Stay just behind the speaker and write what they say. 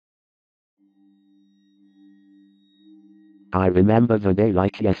I remember the day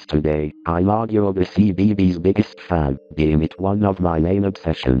like yesterday. I'm you're the CBeebies' biggest fan, being it one of my main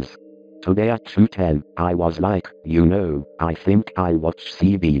obsessions. Today at 2:10, I was like, I think I'll watch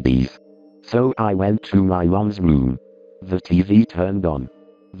CBeebies. So I went to my mom's room. The TV turned on.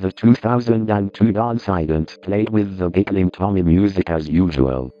 The 2002 Dawn Silent played with the giggling Tommy music as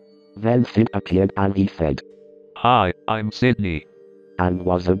usual. Then Sid appeared and he said, "Hi, I'm Sydney." And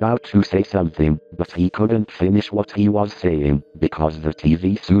was about to say something, but he couldn't finish what he was saying, because the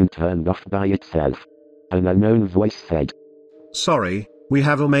TV soon turned off by itself. An unknown voice said, "Sorry, we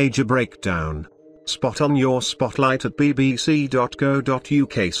have a major breakdown. Spot on your spotlight at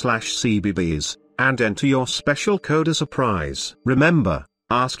bbc.co.uk/cbeebies, and enter your special code as a prize. Remember,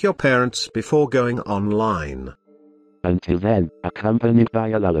 ask your parents before going online." Until then, accompanied by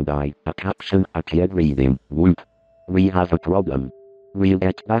a lullaby, a caption appeared reading, "Whoop. We have a problem. We'll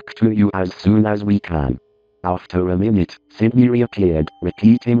get back to you as soon as we can." After a minute, Sydney reappeared,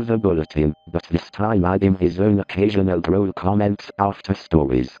 repeating the bulletin, but this time adding his own occasional droll comments after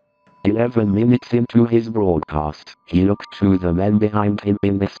stories. 11 minutes into his broadcast, he looked to the men behind him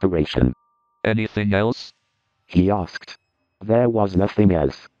in desperation. "Anything else?" he asked. There was nothing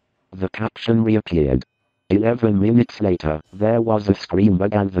else. The caption reappeared. 11 minutes later, there was a scream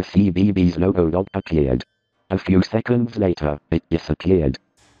bug and the CBeebies logo dog appeared. A few seconds later, it disappeared.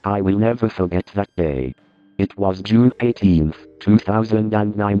 I will never forget that day. It was June 18th,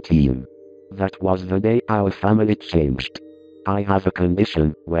 2019. That was the day our family changed. I have a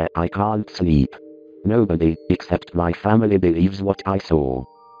condition where I can't sleep. Nobody, except my family, believes what I saw.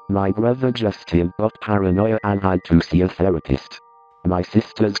 My brother Justin got paranoia and had to see a therapist. My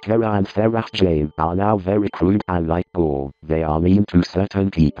sisters Kara and Sarah Jane are now very crude and like gore. They are mean to certain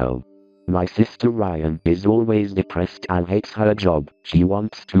people. My sister Ryan is always depressed and hates her job. She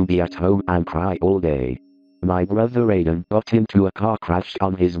wants to be at home and cry all day. My brother Aiden got into a car crash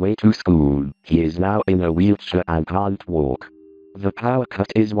on his way to school. He is now in a wheelchair and can't walk. The power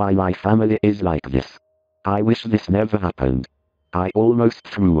cut is why my family is like this. I wish this never happened. I almost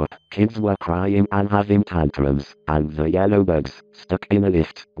threw up. Kids were crying and having tantrums, and the yellow bugs, stuck in a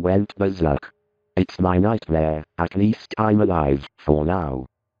lift, went berserk. It's my nightmare. At least I'm alive, for now.